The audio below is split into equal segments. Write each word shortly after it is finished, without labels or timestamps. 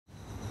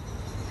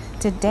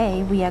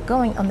Today we are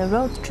going on the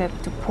road trip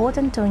to Port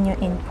Antonio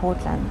in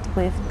Portland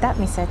with That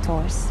Me Said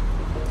Tours.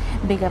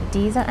 Big up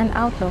Deezer and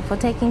Outlaw for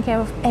taking care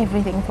of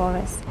everything for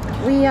us.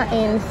 We are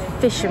in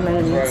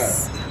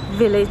Fisherman's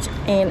Village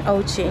in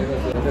Ocho.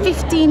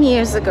 15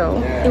 years ago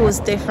it was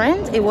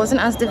different. It wasn't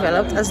as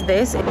developed as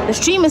this. The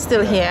stream is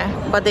still here,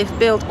 but they've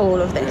built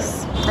all of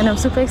this, and I'm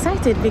super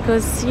excited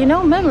because, you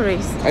know,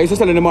 memories. I used to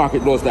sell in the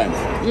market those times.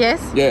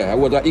 Yes? Yeah, I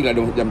was at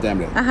England them time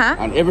there.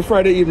 And every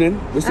Friday evening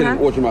we sell in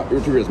Ocho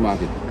Rios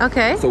market.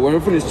 Okay. So when we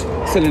finish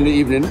selling in the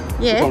evening,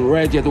 we come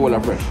right here to All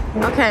Fresh.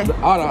 Okay.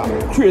 All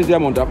a crazy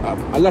amount of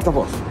a lot of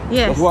us.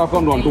 Yes. That's why I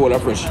come down to All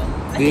Fresh.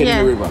 The end of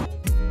the river.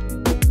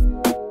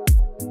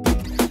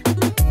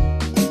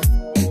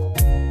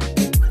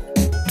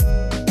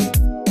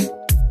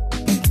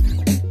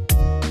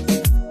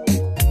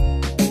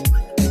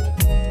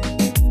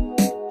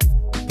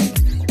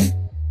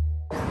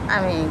 I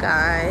mean,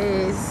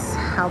 guys,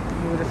 how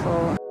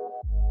beautiful.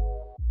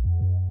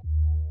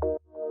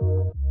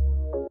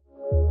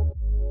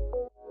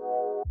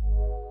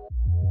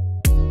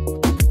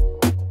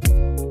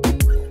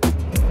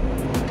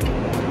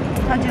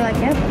 How do you like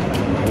it?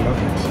 I love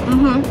it.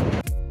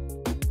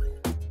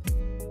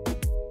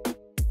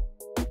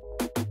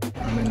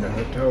 I'm in the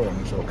hotel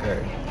and it's okay.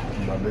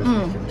 My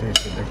business can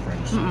taste the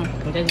difference.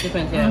 It tastes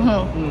different,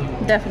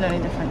 yeah. Definitely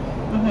different.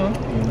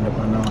 Even the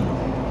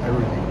banana,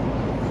 everything.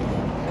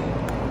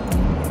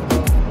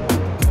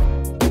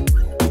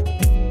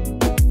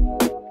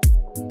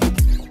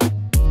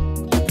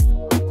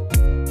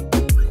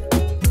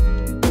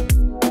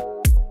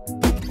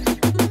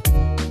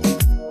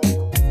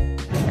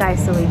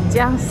 Guys, so we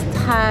just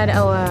had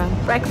our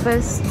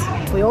breakfast.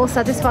 We're all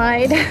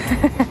satisfied.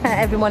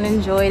 Everyone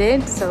enjoyed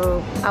it.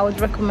 So I would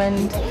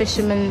recommend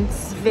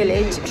Fisherman's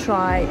Village.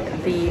 Try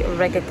the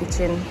Reggae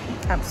Kitchen.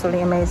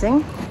 Absolutely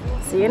amazing.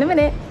 See you in a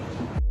minute.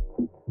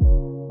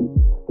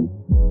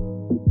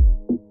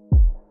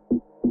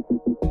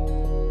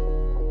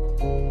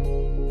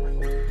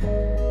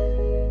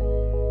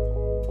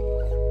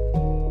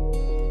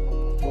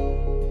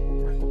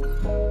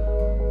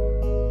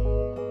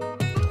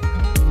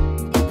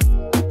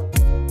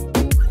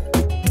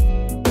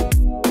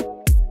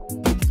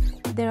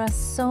 There are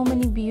so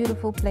many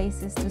beautiful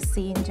places to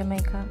see in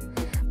Jamaica,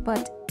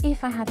 but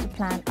if I had to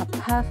plan a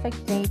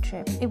perfect day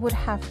trip, it would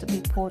have to be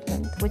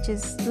Portland, which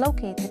is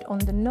located on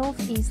the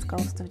northeast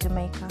coast of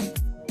Jamaica.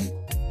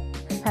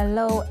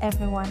 Hello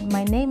everyone,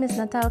 my name is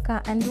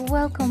Natalka and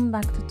welcome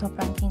back to Top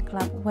Ranking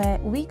Club, where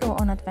we go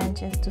on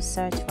adventures to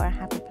search for a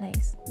happy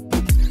place.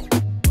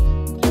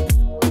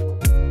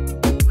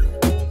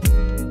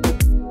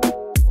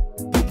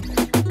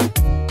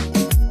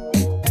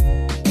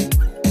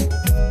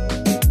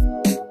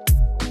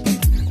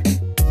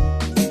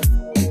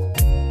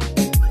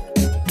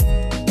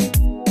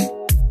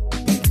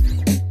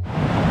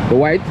 The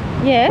white,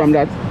 from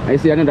that, I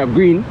see another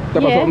green,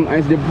 top of something,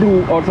 I see the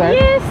blue outside.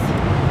 Yes,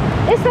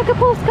 it's like a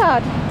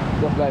postcard.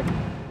 Just like.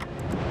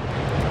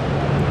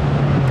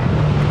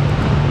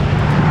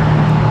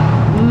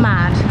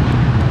 Mad.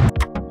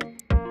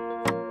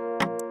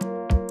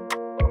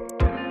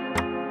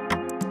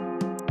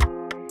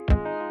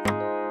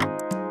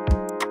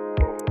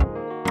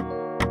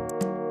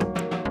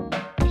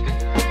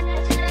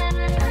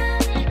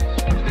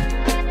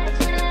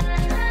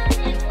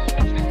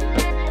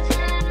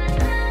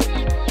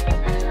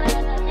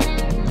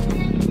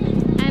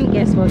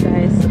 Guess what,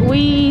 guys,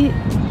 we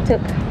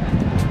took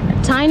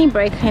a tiny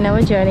break in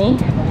our journey,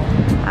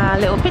 a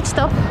little pit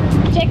stop.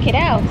 Check it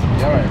out.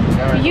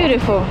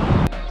 Beautiful.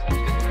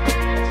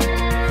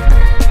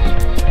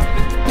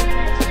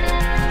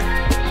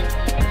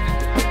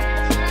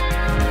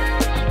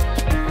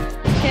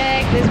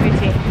 Check this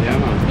beauty. Yeah,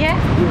 man.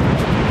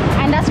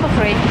 Yeah, and that's for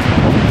free.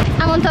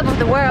 I'm on top of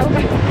the world.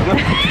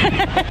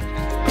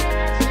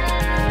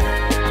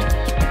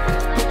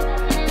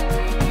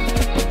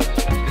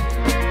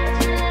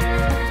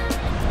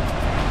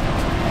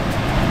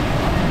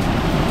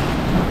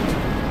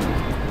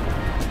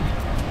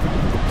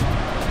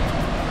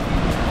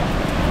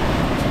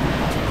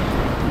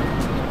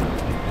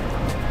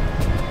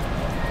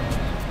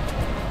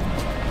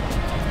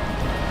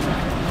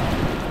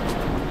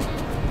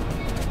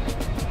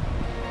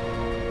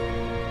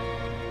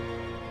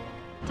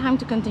 Time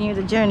to continue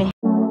the journey.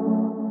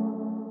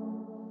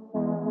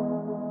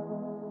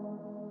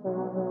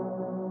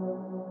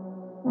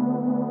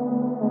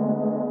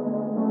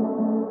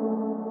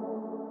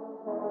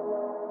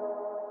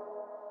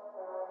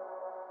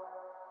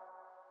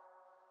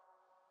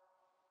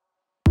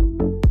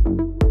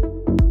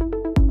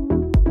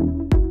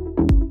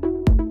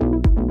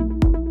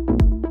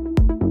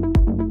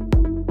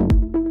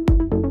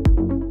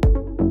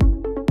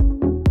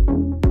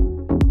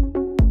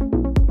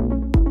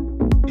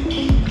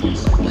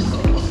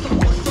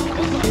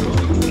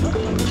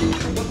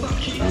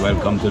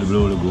 Welcome to the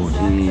Blue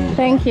Lagoon.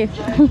 Thank you.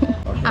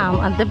 I'm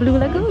at the Blue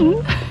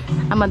Lagoon.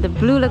 I'm at the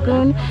Blue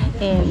Lagoon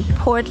in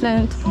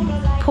Portland,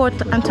 Port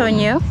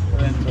Antonio.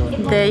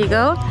 There you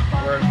go.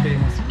 World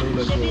famous Blue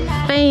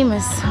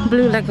Famous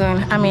Blue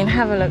Lagoon. I mean,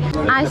 have a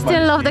look. I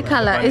still love the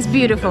color. It's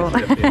beautiful.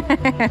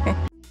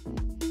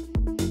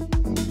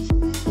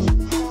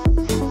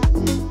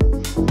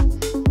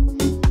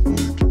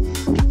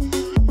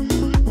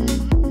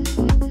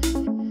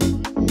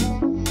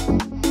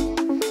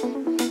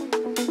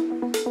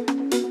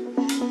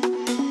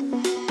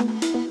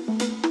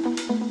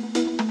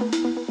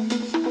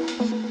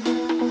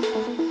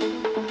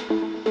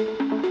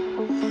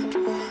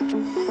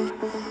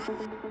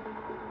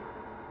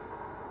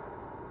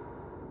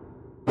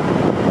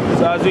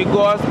 So as we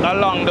go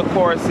along the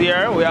course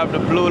here, we have the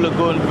Blue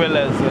Lagoon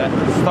villas.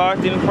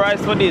 Starting price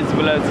for these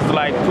villas is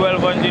like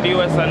 $1,200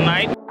 US a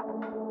night.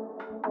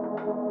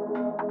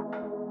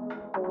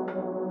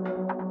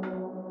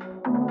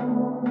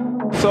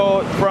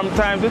 So from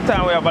time to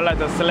time we have a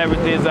lot of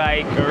celebrities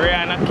like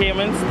Rihanna came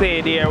and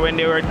stayed here when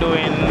they were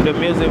doing the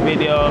music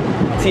video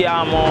Ti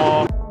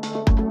Amo.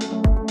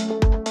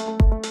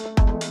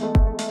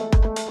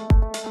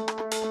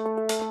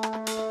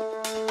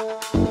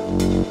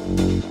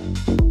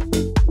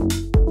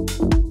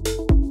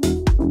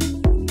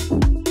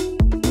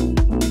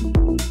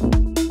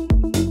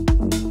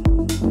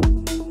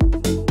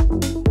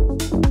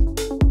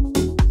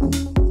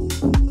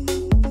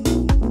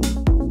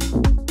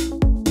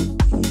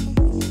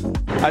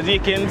 As you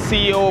can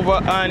see over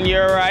on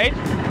your right,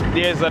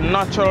 there's a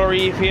natural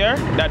reef here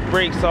that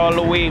breaks all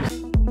the waves.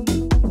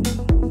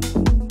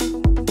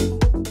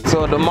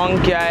 So the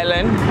Monkey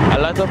Island, a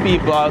lot of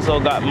people also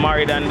got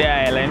married on the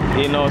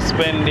island, you know,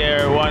 spend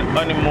their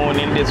honeymoon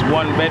in this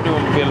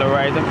one-bedroom villa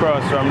right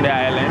across from the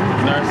island.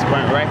 Nurse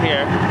Point right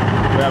here,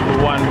 we have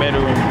the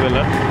one-bedroom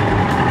villa,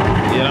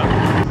 you know.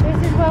 This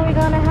is where we're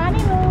gonna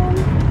honeymoon.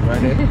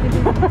 Right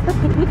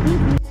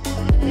here.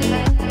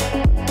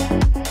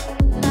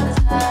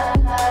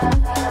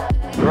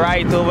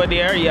 Right over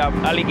there, you have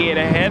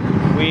alligator head.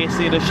 We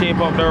see the shape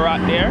of the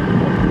rock there,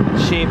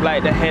 shaped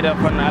like the head of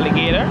an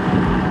alligator.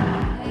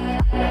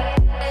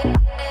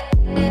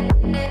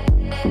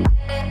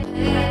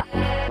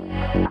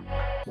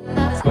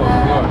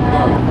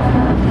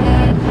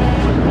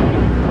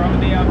 From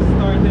there, I've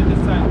started the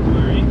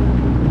sanctuary.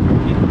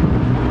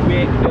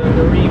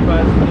 The reef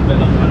has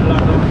developed a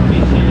lot of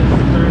fishes,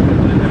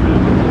 turtles, and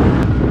everything.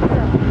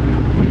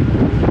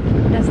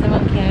 That's the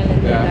Monkey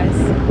Island, guys.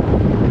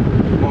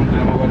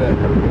 Over there.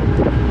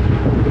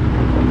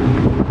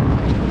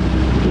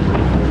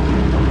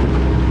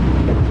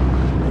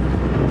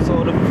 So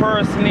the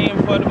first name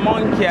for the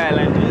Monkey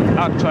Island is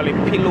actually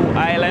Pillow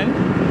Island,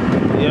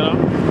 you know.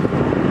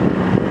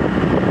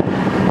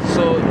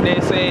 So they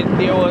say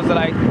there was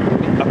like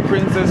a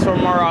princess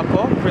from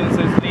Morocco,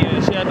 Princess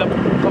Nina. She had a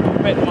couple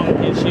pet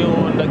monkeys. She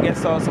owned the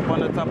guest house up on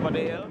the top of the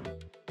hill.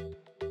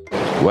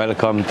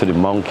 Welcome to the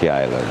Monkey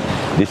Island.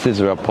 This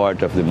is where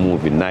part of the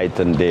movie Night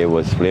and Day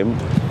was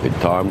filmed with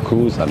Tom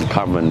Cruise and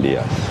Cameron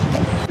Diaz.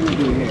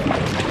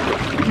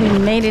 We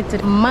made it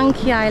to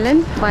Monkey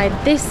Island by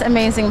this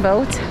amazing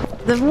boat.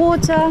 The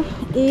water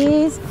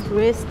is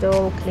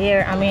crystal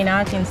clear. I mean,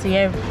 I can see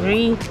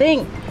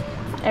everything.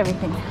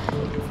 Everything.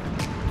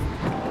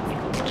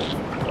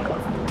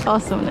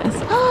 Awesomeness.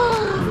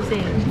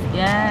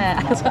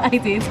 Yeah, that's what I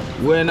did.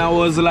 When I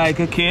was like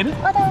a kid, Oh,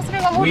 that was the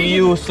big one. we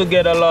used to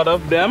get a lot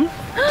of them.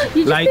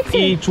 You just Like picked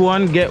it? each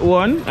one get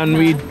one, and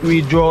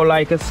we draw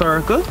like a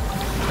circle,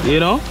 you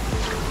know.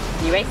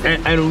 You raced it?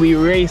 And we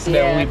race them,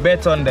 Yeah. we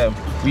bet on them.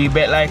 We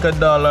bet like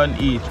 $1 on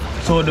each.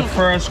 So the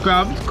first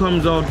crab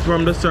comes out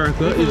from the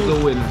circle is the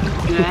winner.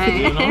 Right.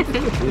 You know?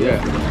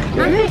 Yeah.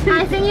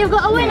 I think you've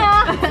got a winner.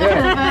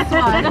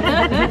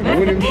 Yeah.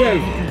 With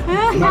himself.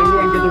 Now you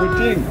want to get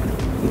everything.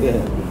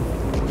 Yeah.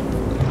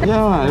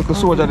 Yeah, man, if a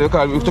soldier, we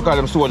used to call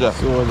them soldier.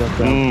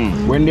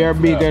 When they're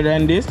bigger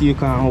than this, you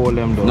can't hold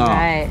them down. No.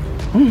 Right.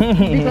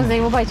 Because they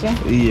will bite you.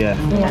 Yeah.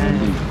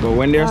 But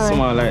when they're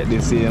small like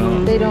this, you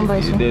know, They don't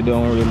bite you. they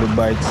don't really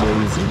bite so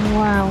easy.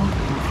 Wow.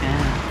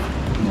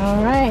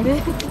 All right.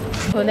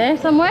 Go there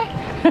somewhere.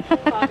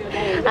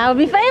 I'll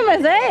be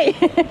famous, eh?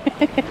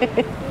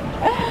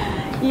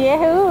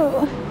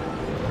 Yahoo!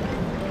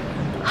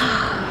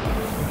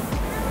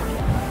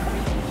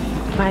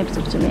 Vibes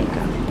of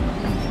Jamaica.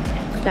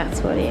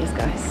 That's what it is,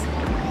 guys.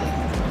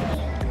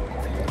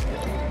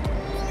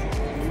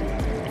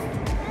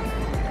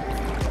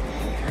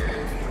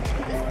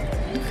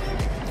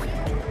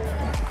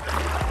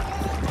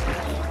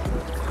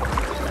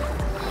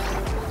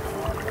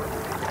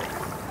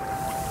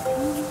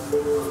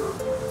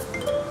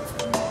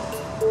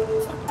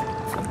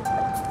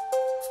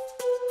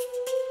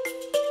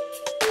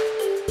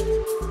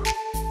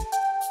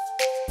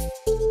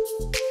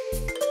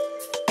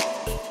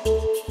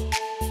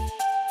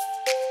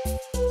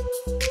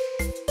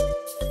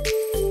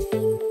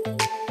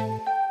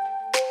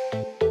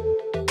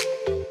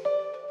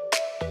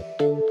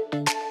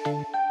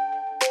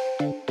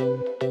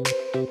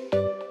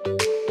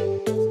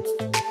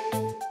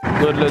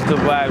 Good little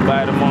vibe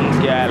by the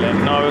Monkey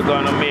Island. Now we're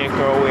gonna make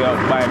our way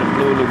up by the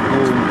Blue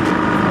Lagoon.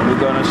 And we're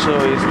gonna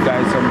show you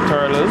guys some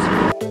turtles.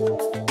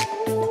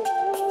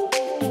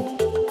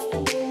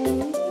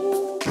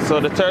 So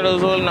the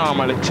turtles will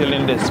normally chill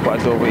in this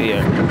spot over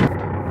here.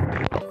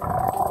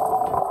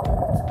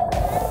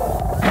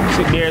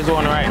 See, there's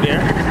one right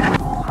there.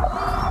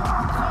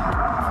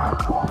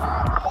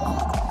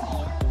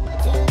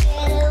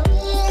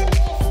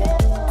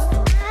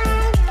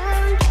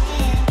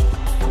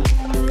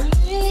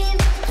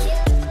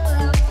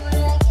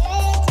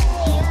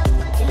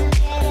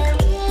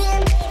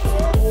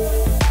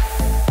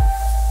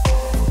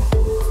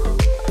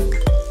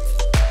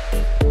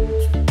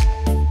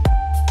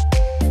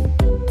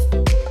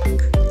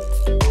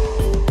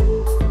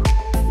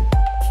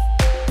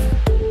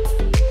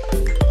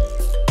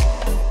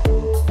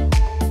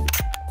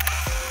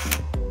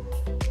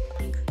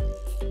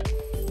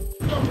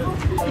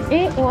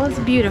 It was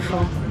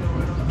beautiful.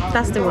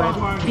 That's the word.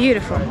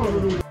 Beautiful.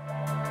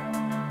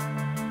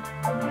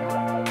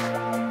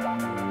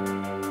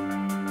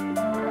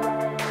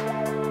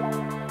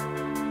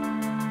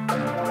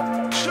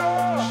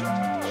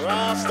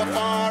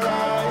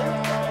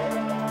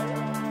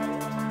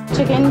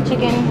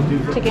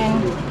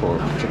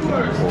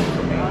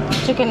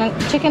 Chicken.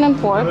 Chicken and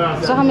pork.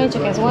 So how many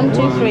chickens? 1,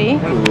 2, 3.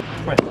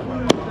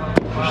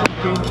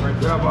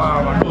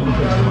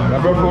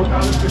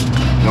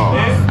 No,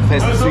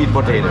 that's sweet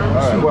potato.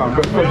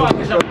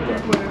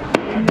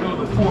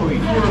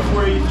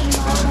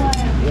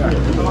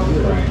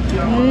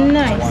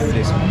 Nice.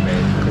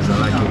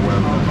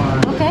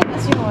 Okay,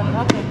 that's your one.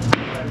 Okay.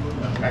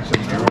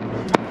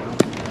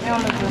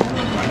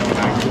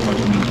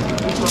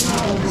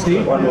 See?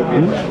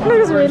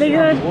 Looks really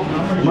good.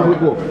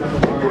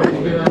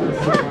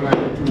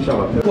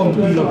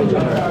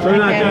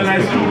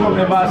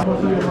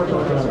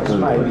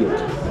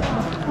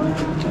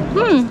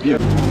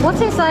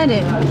 What's inside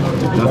it?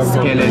 Just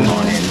skeleton.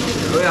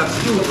 We have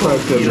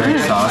red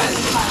sauce.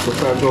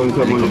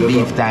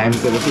 Beef time.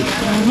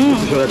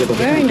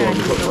 Very nice.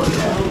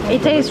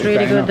 It tastes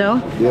really good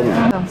though.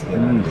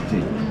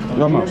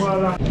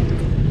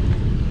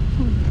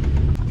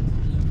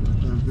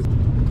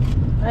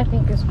 I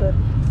think it's good.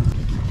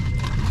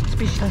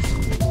 Speechless.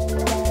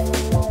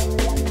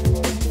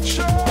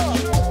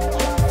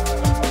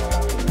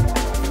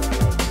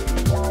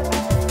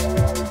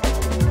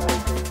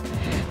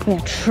 We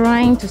are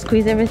trying to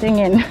squeeze everything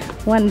in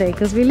one day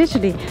because we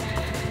literally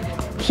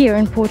here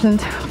in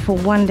Portland for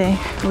one day.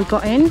 We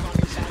got in,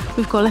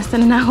 we've got less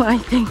than an hour I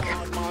think.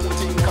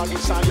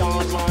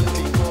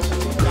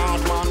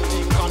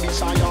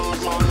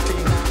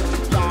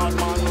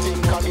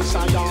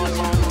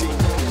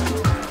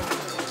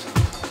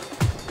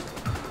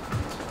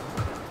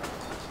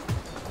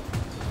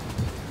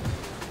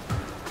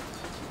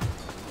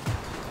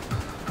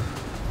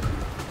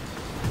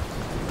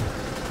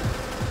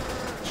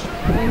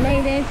 We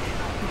made it,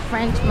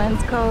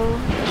 Frenchman's Cove.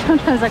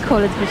 Sometimes I call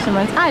it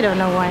Fisherman's, I don't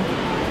know why.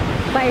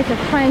 But it's a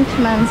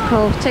Frenchman's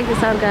Cove. Check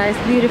this out guys,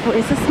 beautiful.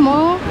 It's a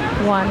small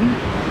one,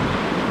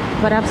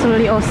 but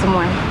absolutely awesome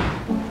one.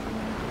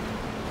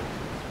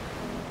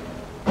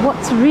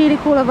 What's really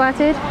cool about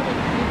it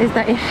is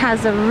that it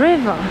has a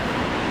river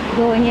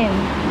going in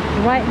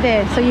right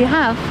there. So you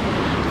have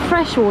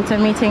fresh water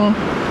meeting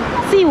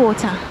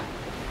seawater.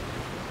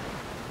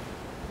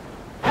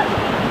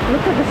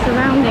 Look at the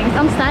surroundings.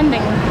 I'm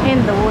standing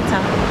in the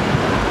water.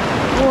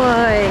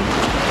 Whoa,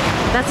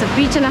 that's a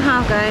beach and a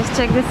half guys.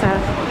 Check this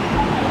out.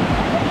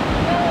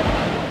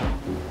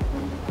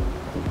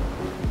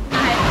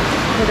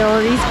 With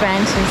all these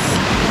branches.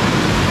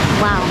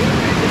 Wow.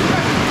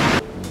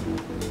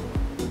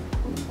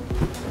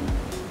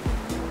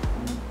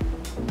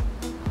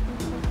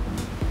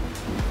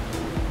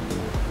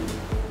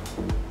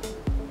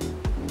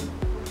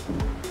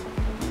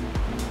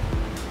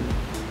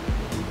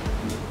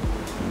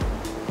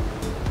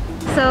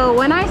 So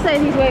when I say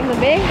these waves are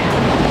big,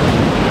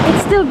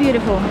 it's still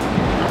beautiful.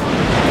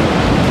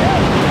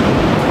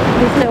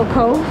 This little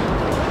cove.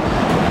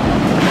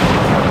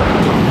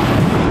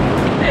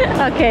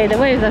 Okay, the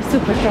waves are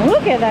super strong.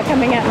 Look at that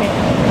coming at me.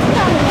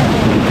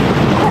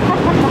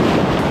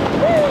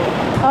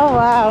 Oh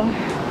wow.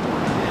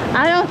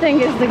 I don't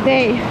think it's the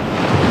day.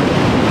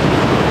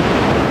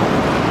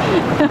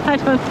 I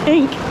don't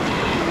think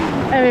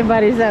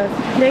everybody's out.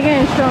 They're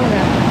getting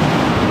stronger.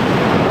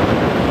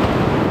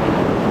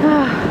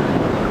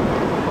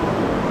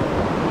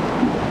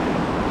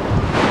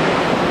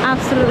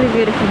 Absolutely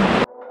beautiful.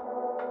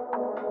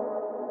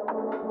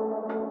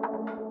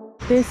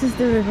 This is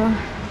the river.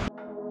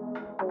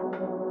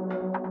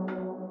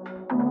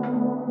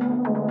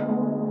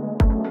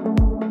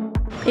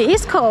 It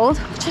is cold,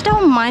 which I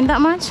don't mind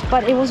that much,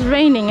 but it was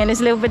raining and it's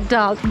a little bit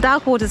dark.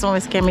 Dark waters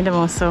always scare me the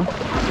most, so.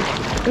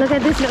 Look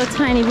at this little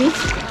tiny beach.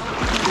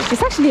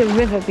 It's actually a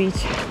river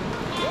beach.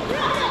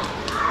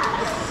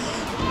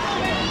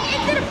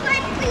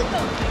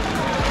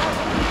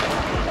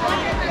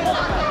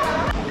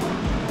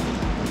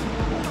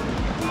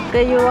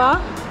 There you are.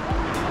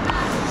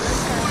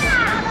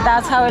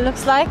 That's how it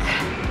looks like.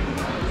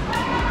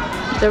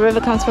 The river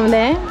comes from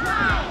there.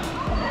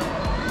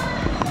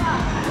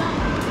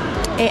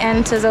 It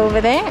enters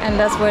over there and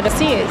that's where the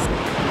sea is.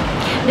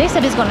 They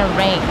said it's gonna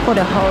rain for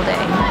the whole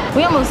day.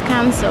 We almost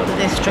cancelled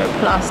this trip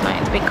last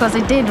night because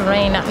it did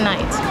rain at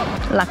night.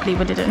 Luckily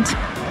we didn't.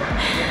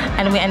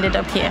 And we ended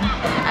up here.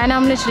 And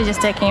I'm literally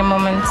just taking a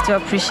moment to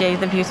appreciate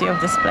the beauty of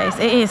this place.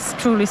 It is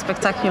truly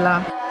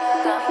spectacular.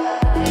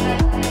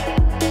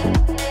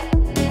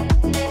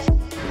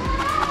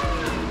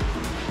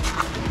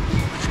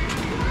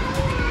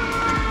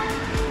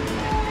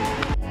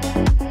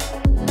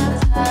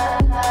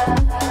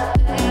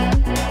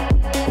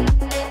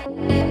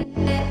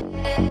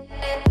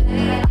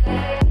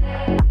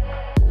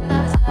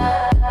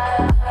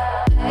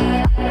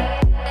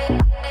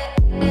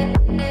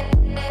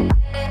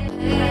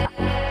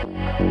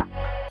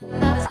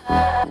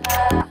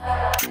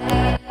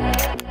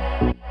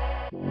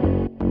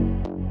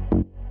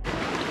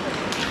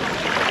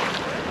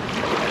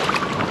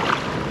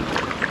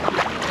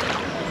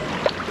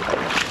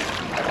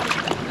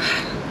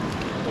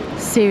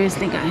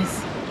 Seriously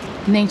guys,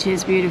 nature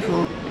is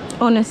beautiful.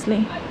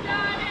 Honestly.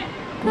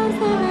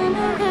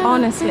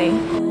 Honestly.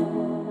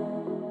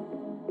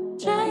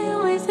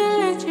 Trying ways to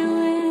let you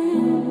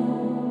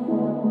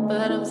in,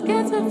 but I'm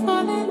scared to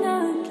fall in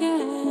love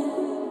again.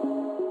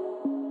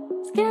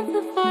 Scared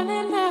to fall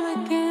in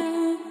love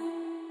again.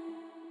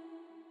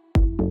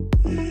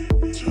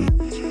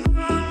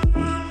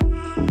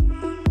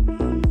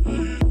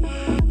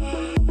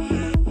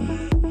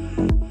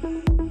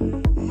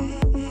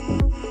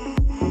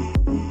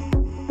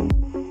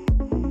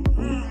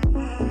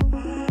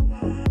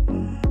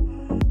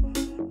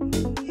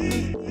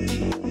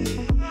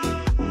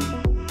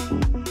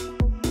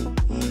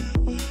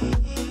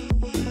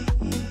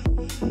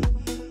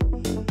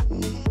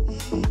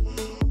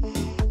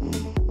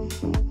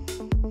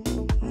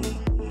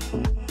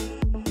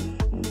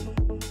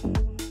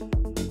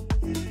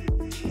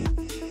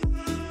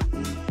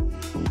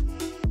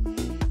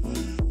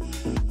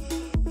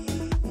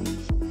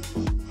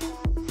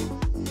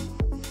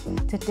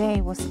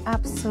 Today was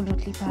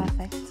absolutely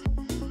perfect.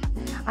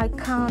 I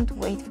can't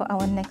wait for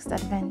our next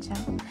adventure.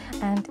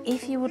 And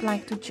if you would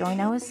like to join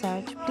our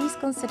search, please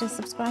consider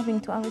subscribing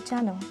to our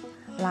channel.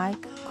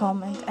 Like,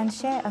 comment and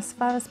share as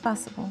far as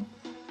possible.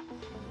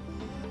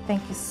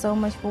 Thank you so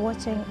much for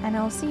watching and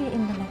I'll see you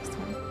in the next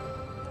one.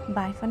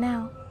 Bye for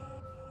now.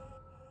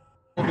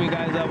 Hope you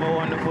guys have a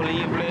wonderful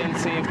evening,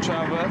 safe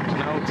travel,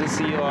 and I hope to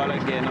see you all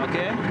again,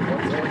 okay?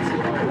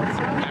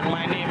 And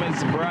my name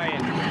is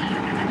Brian.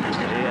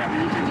 Yeah.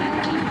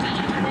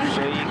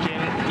 So you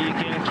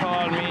can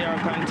call me or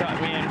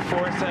contact me in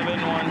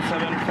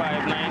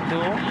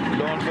 471-7592.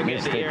 Don't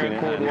forget the area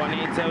code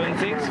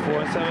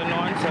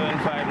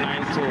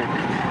 1876-471-7592.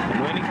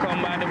 And when you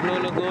come by the Blue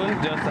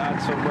Lagoon, just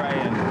ask for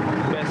Brian,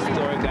 best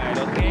tour guide.